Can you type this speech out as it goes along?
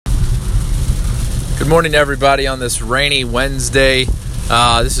Good morning, everybody, on this rainy Wednesday.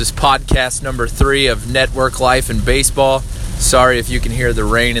 This is podcast number 3 of Network Life and Baseball. Sorry if you can hear the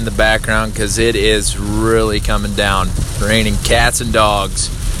rain in the background because it is really coming down. Raining cats and dogs.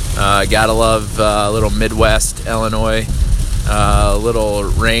 Gotta love a little Midwest Illinois. A little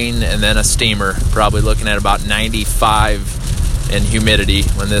rain and then a steamer. Probably looking at about 95 in humidity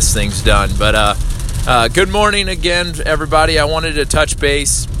when this thing's done. But good morning again, everybody. I wanted to touch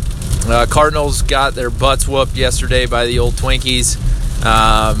base. Cardinals got their butts whooped yesterday by the old Twinkies.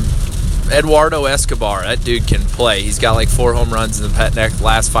 Eduardo Escobar, that dude can play. He's got like 4 home runs in the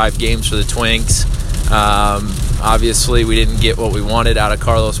last 5 games for the Twinks. Obviously, we didn't get what we wanted out of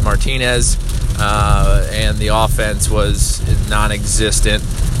Carlos Martinez, and the offense was non-existent.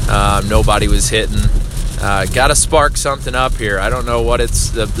 Nobody was hitting. Got to spark something up here. I don't know what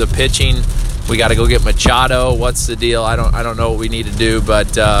it's the pitching. We got to go get Machado. What's the deal? I don't know what we need to do,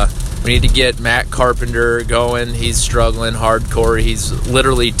 but we need to get Matt Carpenter going. He's struggling hardcore. He's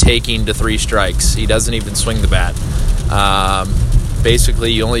literally taking to 3 strikes. He doesn't even swing the bat.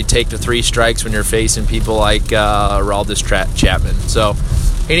 Basically, you only take to 3 strikes when you're facing people like Aroldis Chapman. So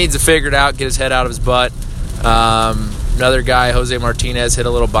he needs to figure it out, get his head out of his butt. Another guy, Jose Martinez, hit a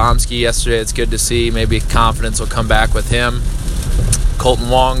little bombski yesterday. It's good to see. Maybe confidence will come back with him.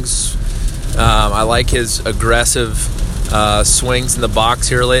 Colton Wong's I like his aggressive swings in the box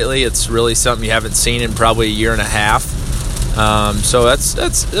here lately. It's really something you haven't seen in probably a year and a half. So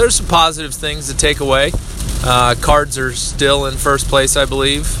there's some positive things to take away. Cards are still in first place, I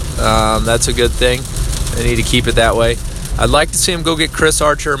believe. That's a good thing. They need to keep it that way. I'd like to see him go get Chris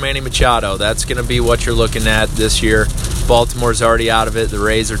Archer or Manny Machado. That's going to be what you're looking at this year. Baltimore's already out of it. The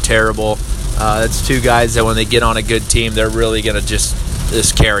Rays are terrible. That's 2 guys that when they get on a good team, they're really going to just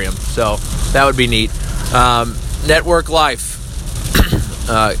carry them. So that would be neat. Network Life.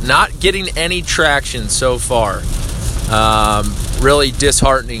 Not getting any traction so far. Really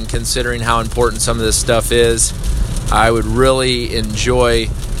disheartening considering how important some of this stuff is. I would really enjoy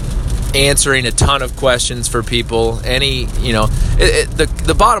answering a ton of questions for people.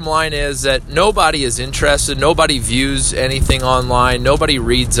 The bottom line is that nobody is interested. Nobody views anything online. Nobody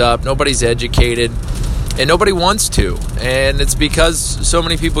reads up. Nobody's educated. And nobody wants to. And it's because so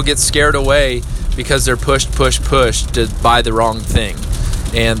many people get scared away because they're pushed to buy the wrong thing.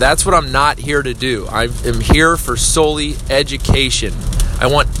 And that's what I'm not here to do. I am here for solely education. I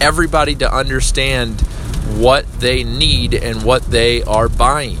want everybody to understand what they need and what they are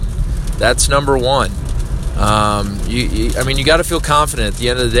buying. That's number one. You got to feel confident at the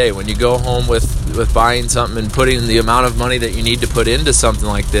end of the day when you go home with buying something and putting the amount of money that you need to put into something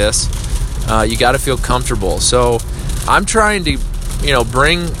like this. You got to feel comfortable. So I'm trying to,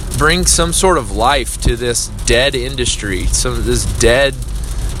 bring some sort of life to this dead industry, some of this dead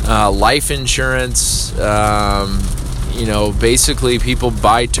life insurance. Basically people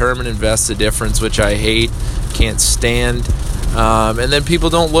buy term and invest the difference, which I hate, can't stand. And then people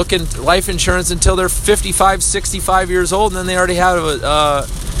don't look into life insurance until they're 55, 65 years old, and then they already have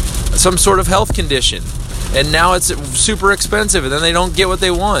some sort of health condition. And now it's super expensive, and then they don't get what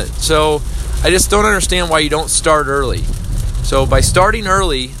they want. So I just don't understand why you don't start early. So by starting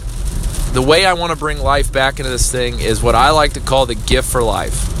early, the way I want to bring life back into this thing is what I like to call the gift for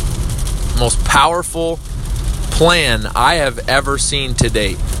life. Most powerful plan I have ever seen to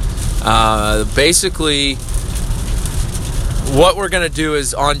date. Basically, what we're going to do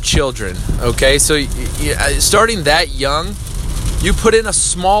is on children. Okay, so starting that young, you put in a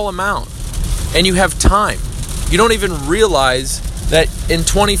small amount. And you have time. You don't even realize that in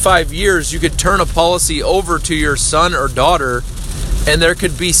 25 years you could turn a policy over to your son or daughter and there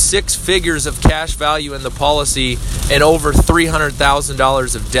could be 6 figures of cash value in the policy and over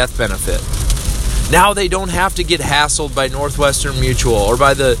 $300,000 of death benefit. Now they don't have to get hassled by Northwestern Mutual or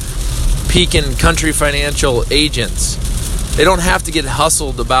by the Pekin Country Financial agents. They don't have to get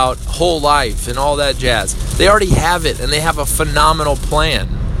hustled about whole life and all that jazz. They already have it, and they have a phenomenal plan.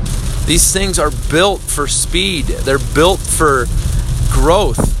 These things are built for speed. They're built for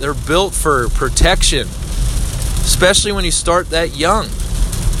growth. They're built for protection, especially when you start that young.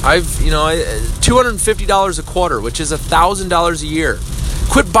 $250 a quarter, which is $1,000 a year.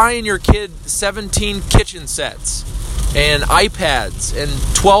 Quit buying your kid 17 kitchen sets and iPads and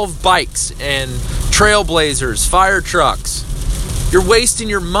 12 bikes and Trailblazers, fire trucks. You're wasting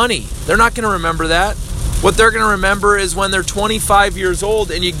your money. They're not going to remember that. What they're going to remember is when they're 25 years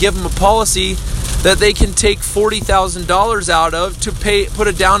old and you give them a policy that they can take $40,000 out of to put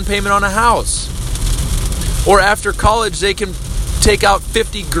a down payment on a house. Or after college, they can take out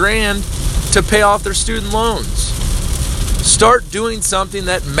 $50,000 to pay off their student loans. Start doing something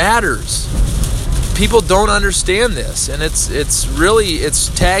that matters. people don't understand this, and it's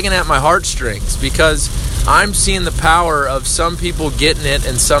tagging at my heartstrings, because I'm seeing the power of some people getting it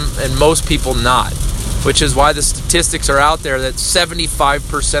and most people not, which is why the statistics are out there that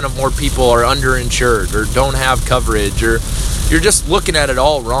 75% of more people are underinsured or don't have coverage, or you're just looking at it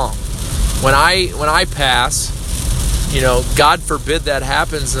all wrong. When I pass, God forbid that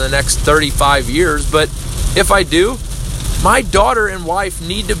happens in the next 35 years, but if I do, my daughter and wife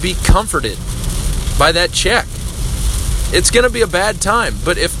need to be comforted by that check. It's going to be a bad time,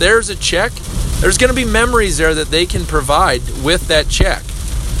 but if there's a check, there's going to be memories there that they can provide with that check.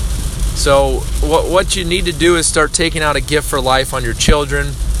 So what you need to do is start taking out a gift for life on your children.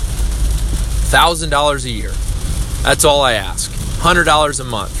 $1,000 a year. That's all I ask. $100 a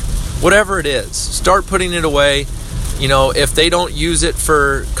month. Whatever it is, start putting it away. If they don't use it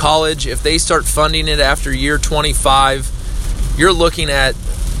for college, if they start funding it after year 25, you're looking at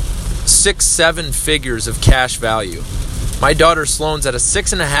 6-7 figures of cash value. My daughter Sloan's at a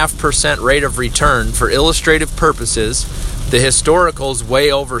 6.5% rate of return for illustrative purposes. The historical's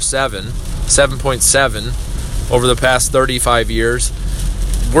way over 7.7 over the past 35 years.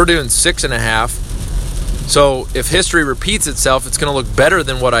 We're doing 6.5. So if history repeats itself, it's going to look better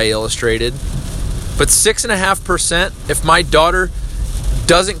than what I illustrated. But 6.5%, if my daughter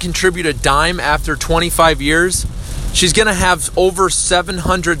doesn't contribute a dime after 25 years, she's going to have over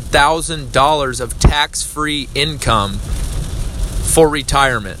 $700,000 of tax-free income for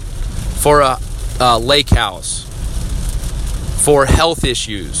retirement, for a lake house, for health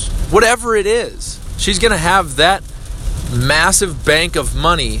issues, whatever it is. She's going to have that massive bank of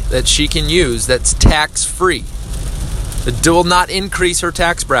money that she can use that's tax-free. It will not increase her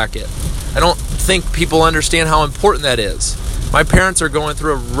tax bracket. I don't think people understand how important that is. My parents are going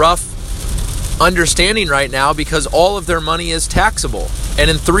through a rough understanding right now because all of their money is taxable. And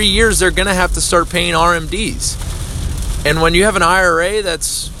in 3 years, they're going to have to start paying RMDs. And when you have an IRA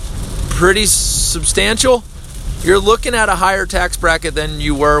that's pretty substantial, you're looking at a higher tax bracket than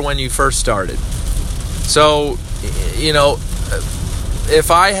you were when you first started. So,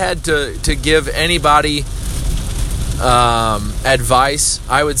 if I had to give anybody advice,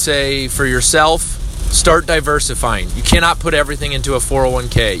 I would say for yourself, start diversifying. You cannot put everything into a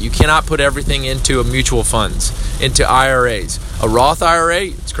 401k. You cannot put everything into a mutual funds, into IRAs. A Roth IRA,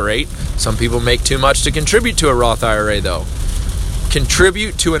 it's great. Some people make too much to contribute to a Roth IRA though.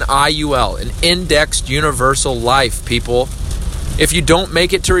 Contribute to an IUL, an indexed universal life, people. If you don't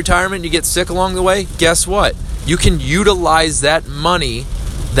make it to retirement and you get sick along the way, guess what? You can utilize that money,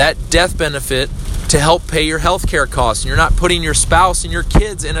 that death benefit, to help pay your health care costs. And you're not putting your spouse and your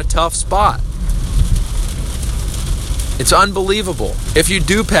kids in a tough spot. It's unbelievable. If you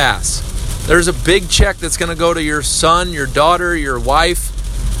do pass, there's a big check that's going to go to your son, your daughter, your wife,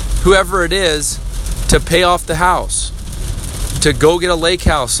 whoever it is, to pay off the house, to go get a lake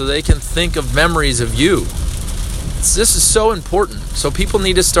house so they can think of memories of you. This is so important. So people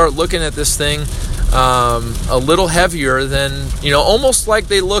need to start looking at this thing a little heavier than, almost like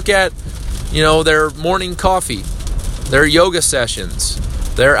they look at, their morning coffee, their yoga sessions,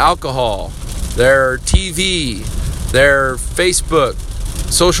 their alcohol, their TV, their Facebook,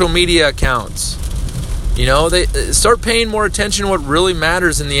 social media accounts. They start paying more attention to what really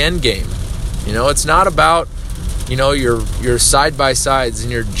matters in the end game. It's not about, your side-by-sides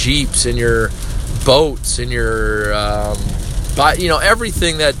and your Jeeps and your boats and your,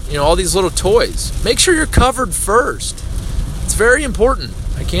 everything that, all these little toys. Make sure you're covered first. It's very important.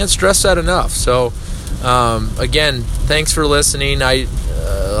 I can't stress that enough. So, again, thanks for listening. I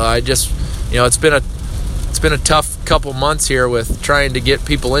just, it's been a tough couple months here with trying to get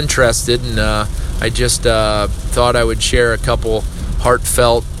people interested, and I just thought I would share a couple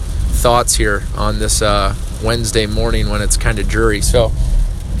heartfelt thoughts here on this Wednesday morning when it's kind of dreary. So,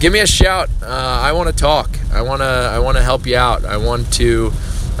 give me a shout. I want to talk. I want to help you out. I want to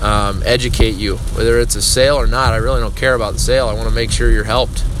educate you, whether it's a sale or not. I really don't care about the sale. I want to make sure you're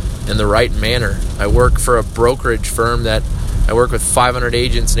helped in the right manner. I work for a brokerage firm that I work with 500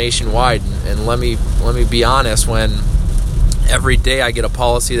 agents nationwide, and let me be honest, when every day I get a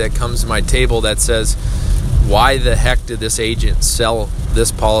policy that comes to my table that says, why the heck did this agent sell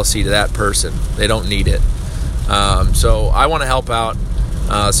this policy to that person? They don't need it. So I want to help out.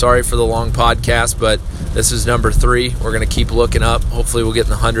 Sorry for the long podcast, but this is number 3. We're going to keep looking up. Hopefully we'll get in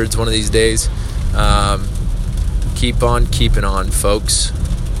the hundreds one of these days. Keep on keeping on, folks.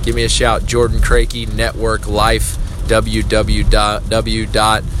 Give me a shout. Jordan Crakey, Network Life,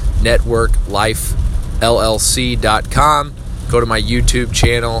 www.networklifellc.com. Go to my YouTube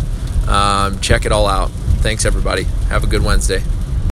channel. Check it all out. Thanks, everybody. Have a good Wednesday.